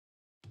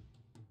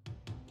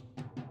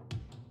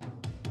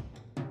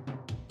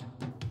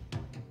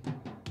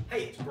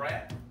Hey, it's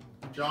Brad.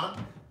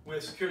 John.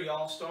 With Security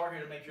AllStar,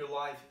 here to make your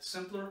life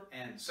simpler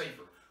and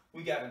safer.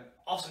 We got an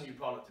awesome new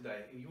product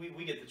today.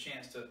 We get the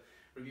chance to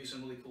review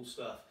some really cool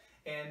stuff.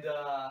 And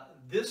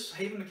this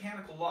Haven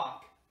Mechanical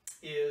Lock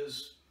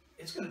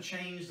it's going to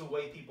change the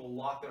way people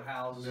lock their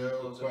houses. No and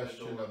close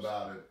question their doors.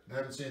 about it. I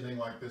haven't seen anything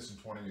like this in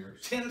 20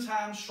 years. 10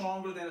 times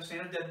stronger than a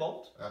standard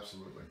deadbolt.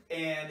 Absolutely.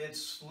 And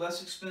it's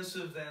less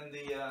expensive than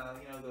the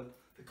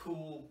the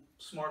cool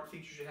smart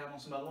features you have on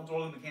some other ones,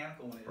 or the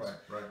mechanical one is.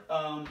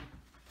 Right.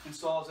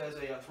 Installs as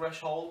a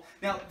threshold.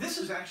 Now this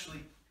is actually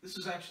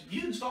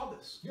you installed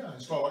this. Yeah, I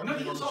installed it. No,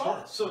 you installed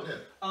it. So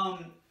I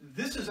did.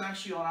 This is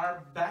actually on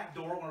our back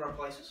door, one of our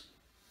places.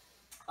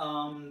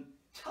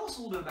 Tell us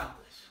a little bit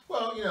about this.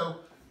 Well, you know,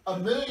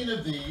 1 million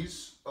of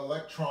these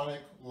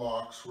electronic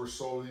locks were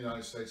sold in the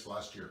United States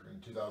last year in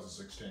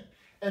 2016.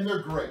 And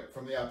they're great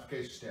from the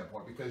application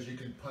standpoint because you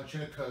can punch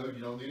in a code,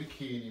 you don't need a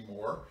key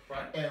anymore.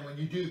 Right. And when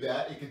you do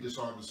that, it can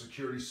disarm the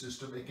security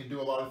system. It can do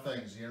a lot of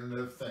things, the Internet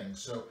of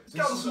Things. So it's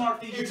got a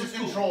smart feature. It's a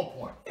control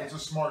point. Yeah. It's a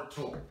smart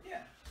tool.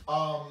 Yeah.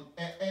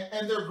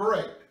 And they're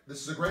great.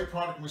 This is a great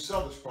product, and we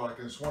sell this product,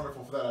 and it's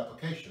wonderful for that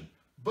application.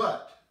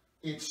 But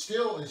it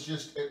still is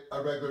just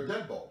a regular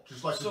deadbolt,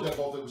 just like the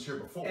deadbolt that was here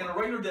before. And a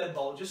regular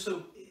deadbolt, just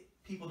so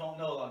people don't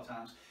know a lot of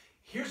times,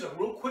 here's a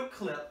real quick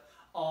clip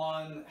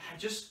on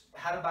just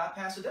how to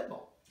bypass a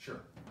deadbolt. Sure.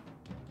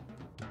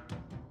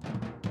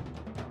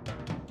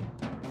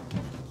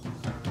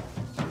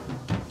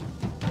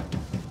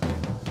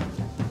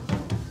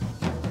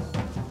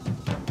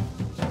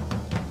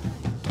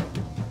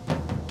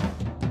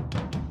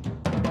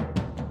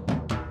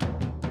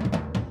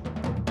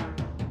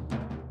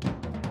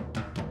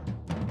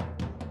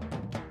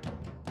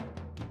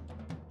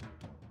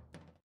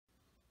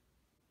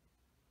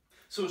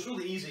 So it's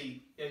really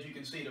easy, as you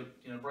can see, to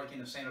break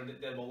into a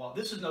standard deadbolt lock.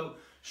 This is no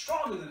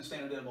stronger than a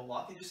standard deadbolt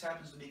lock. It just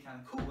happens to be kind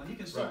of cool, and you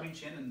can still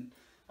reach in and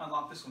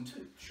unlock this one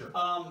too. Sure.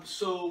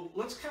 So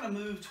let's kind of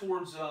move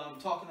towards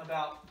talking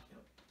about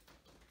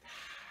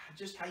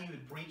just how you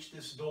would breach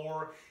this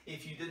door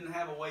if you didn't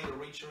have a way to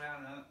reach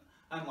around and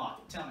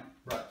unlock it. Tell me.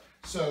 Right.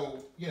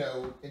 So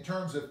in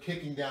terms of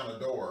kicking down a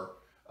door,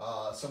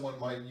 someone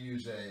might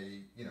use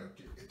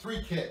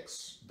 3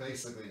 kicks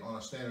basically on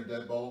a standard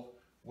deadbolt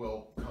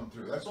will come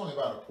through. That's only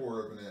about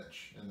 1/4 of an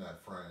inch in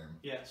that frame.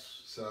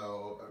 Yes.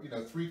 So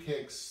 3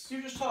 kicks.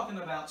 You're just talking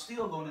about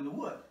steel going into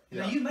wood.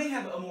 Yeah. Now you may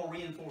have a more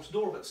reinforced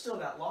door, but still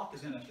that lock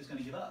is going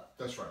to give up.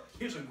 That's right.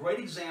 Here's a great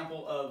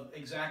example of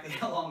exactly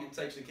how long it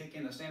takes to kick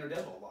in a standard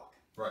deadbolt lock.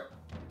 Right.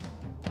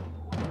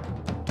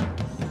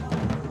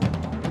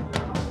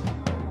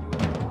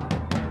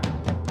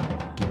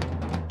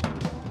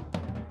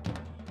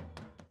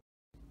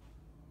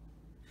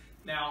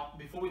 Now,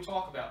 before we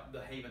talk about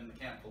the Haven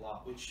Mechanical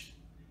Lock,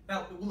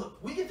 now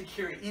look, we get to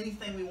carry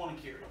anything we want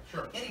to carry.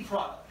 Sure. Any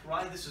product,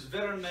 right? This is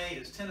veteran made,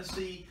 it's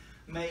Tennessee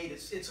made,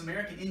 it's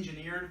American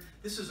engineered.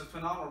 This is a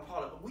phenomenal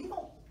product, but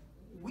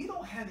we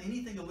don't have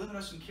anything to limit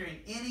us from carrying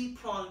any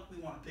product we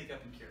want to pick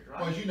up and carry, right?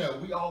 Well, as you know,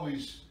 we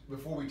always,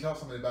 before we tell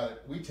somebody about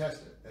it, we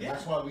test it. And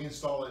that's why we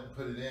install it and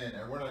put it in,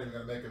 and we're not even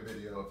going to make a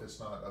video if it's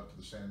not up to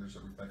the standards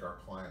that we think our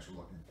clients are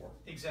looking for.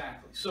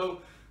 Exactly.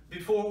 So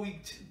before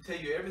we tell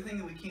you everything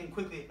that we can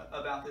quickly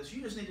about this,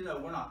 you just need to know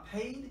we're not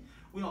paid.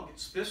 We don't get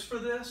spiffs for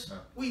this. No.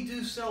 We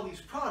do sell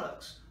these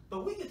products,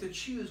 but we get to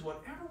choose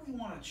whatever we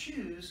want to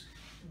choose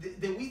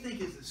that we think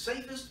is the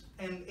safest,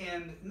 and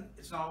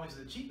it's not always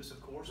the cheapest,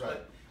 of course,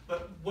 right.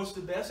 but what's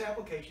the best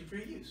application for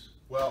your use.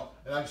 Well,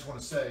 and I just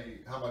want to say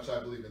how much I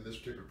believe in this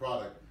particular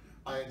product.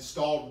 I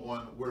installed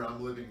one where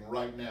I'm living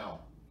right now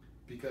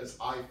because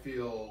I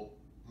feel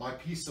my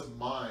peace of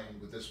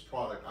mind with this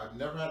product. I've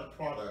never had a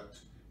product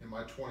in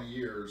my 20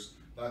 years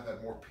that I've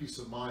had more peace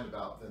of mind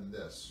about than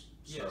this.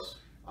 Yes. So,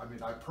 I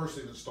mean, I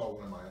personally installed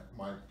one in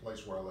my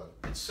place where I live.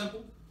 It's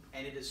simple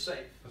and it is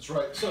safe. That's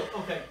right. So,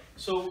 okay,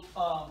 so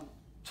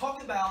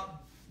talk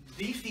about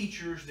these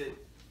features that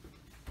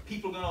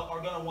people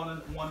are gonna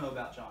want to know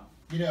about, John.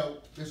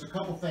 There's a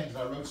couple things.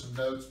 I wrote some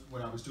notes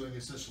when I was doing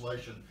this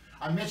installation.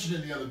 I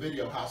mentioned in the other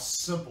video how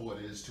simple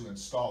it is to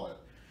install it.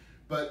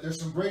 But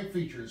there's some great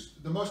features.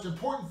 The most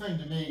important thing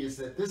to me is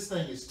that this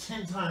thing is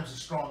 10 times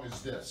as strong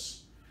as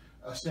this,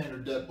 a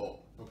standard deadbolt,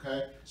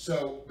 okay?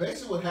 So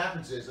basically what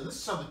happens is, and this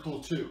is something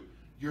cool too,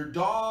 your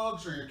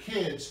dogs or your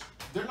kids,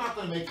 they're not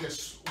gonna make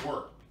this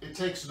work. It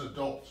takes an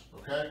adult,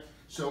 okay?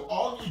 So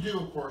all you do,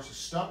 of course, is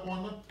step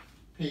on the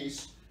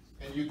piece,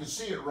 and you can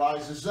see it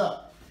rises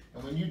up.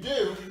 And when you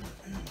do,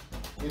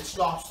 it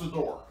stops the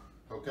door,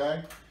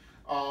 okay?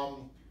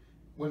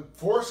 When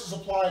force is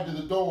applied to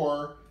the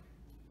door,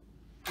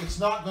 it's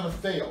not going to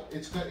fail.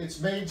 It's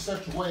made in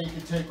such a way it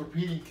can take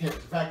repeating kicks.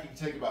 In fact, it can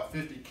take about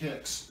 50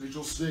 kicks, as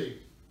you'll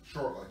see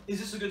shortly. Is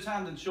this a good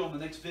time to show them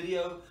the next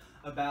video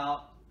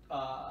about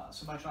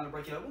somebody trying to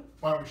break it open?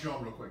 Why don't we show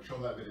them real quick? Show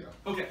them that video.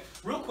 Okay,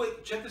 real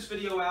quick, check this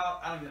video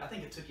out. I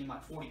think it took him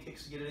like 40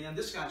 kicks to get it in.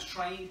 This guy's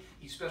trained.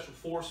 He's special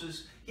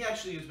forces. He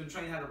actually has been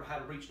trained how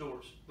to reach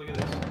doors. Look at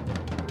this.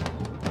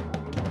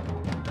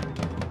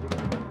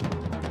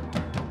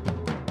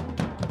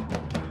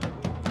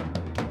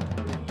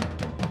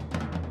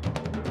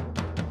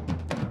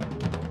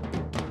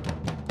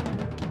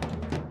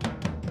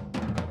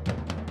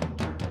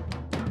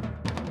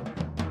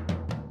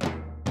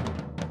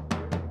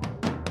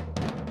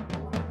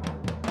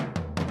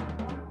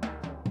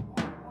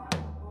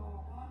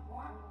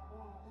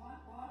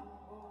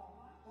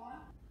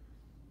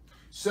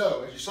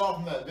 So, as you saw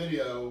from that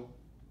video,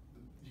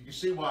 you can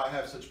see why I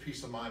have such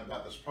peace of mind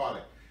about this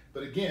product.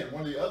 But again,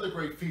 one of the other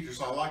great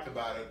features I like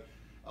about it,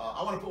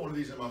 I want to put one of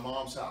these in my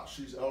mom's house.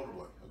 She's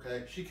elderly,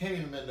 okay? She can't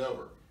even bend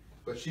over,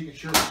 but she can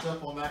surely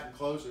step on that and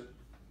close it,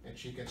 and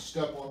she can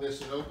step on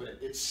this and open it.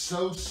 It's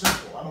so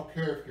simple. I don't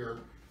care if you're,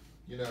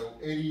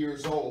 80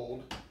 years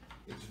old.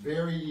 It's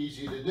very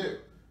easy to do.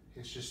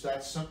 It's just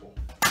that simple.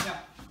 Now,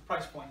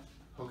 price point.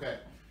 Okay,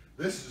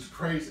 this is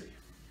crazy.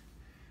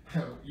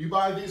 You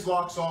buy these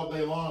locks all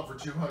day long for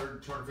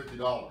 $200,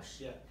 $250.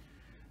 Yeah.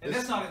 And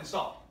that's not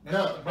installed. That's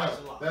No, just the price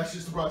of the lock. that's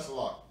just the price of the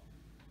lock.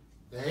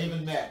 The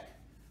Haven Mech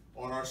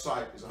on our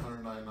site is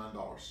 $199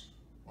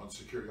 on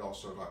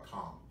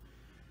securityallstar.com.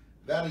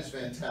 That is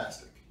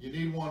fantastic. You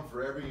need one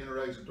for every inner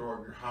exit door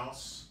of your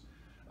house.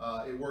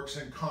 It works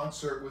in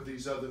concert with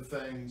these other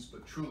things,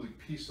 but truly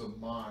peace of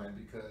mind,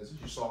 because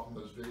as you saw from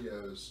those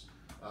videos,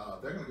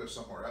 they're going to go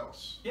somewhere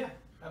else. Yeah,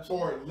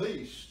 absolutely. Or at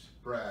least,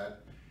 Brad,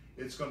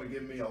 it's going to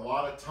give me a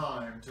lot of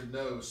time to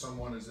know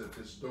someone is at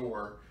this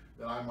door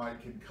that I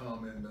can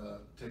come and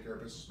take care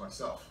of business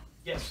myself.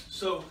 Yes,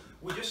 so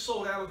we just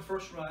sold out of the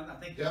first run. I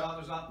think Yep.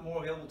 there's not more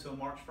available until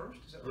March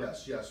 1st. Is that right?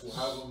 Yes, we'll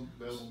have them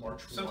available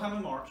March 1. Sometime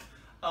in March.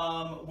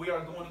 We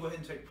are going to go ahead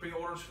and take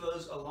pre-orders for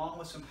those, along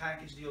with some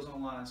package deals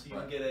online. So you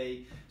can get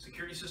a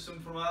security system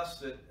from us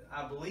that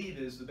I believe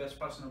is the best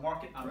price on the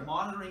market.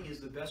 Monitoring is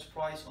the best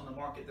price on the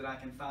market that I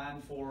can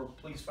find for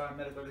police, fire,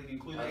 medical, everything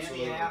included, and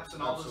the apps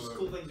and all those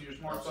cool things on your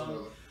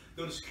smartphone.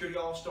 Go to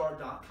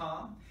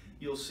securityallstar.com.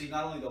 You'll see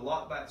not only the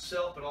lock by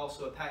itself, but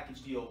also a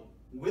package deal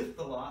with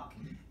the lock.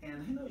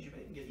 And who knows, you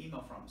may even get an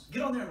email from us.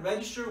 Get on there and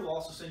register. We'll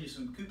also send you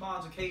some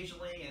coupons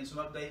occasionally and some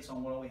updates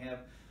on what all we have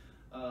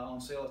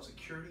on sale at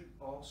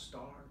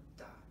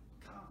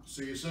securityallstar.com.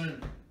 See you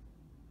soon.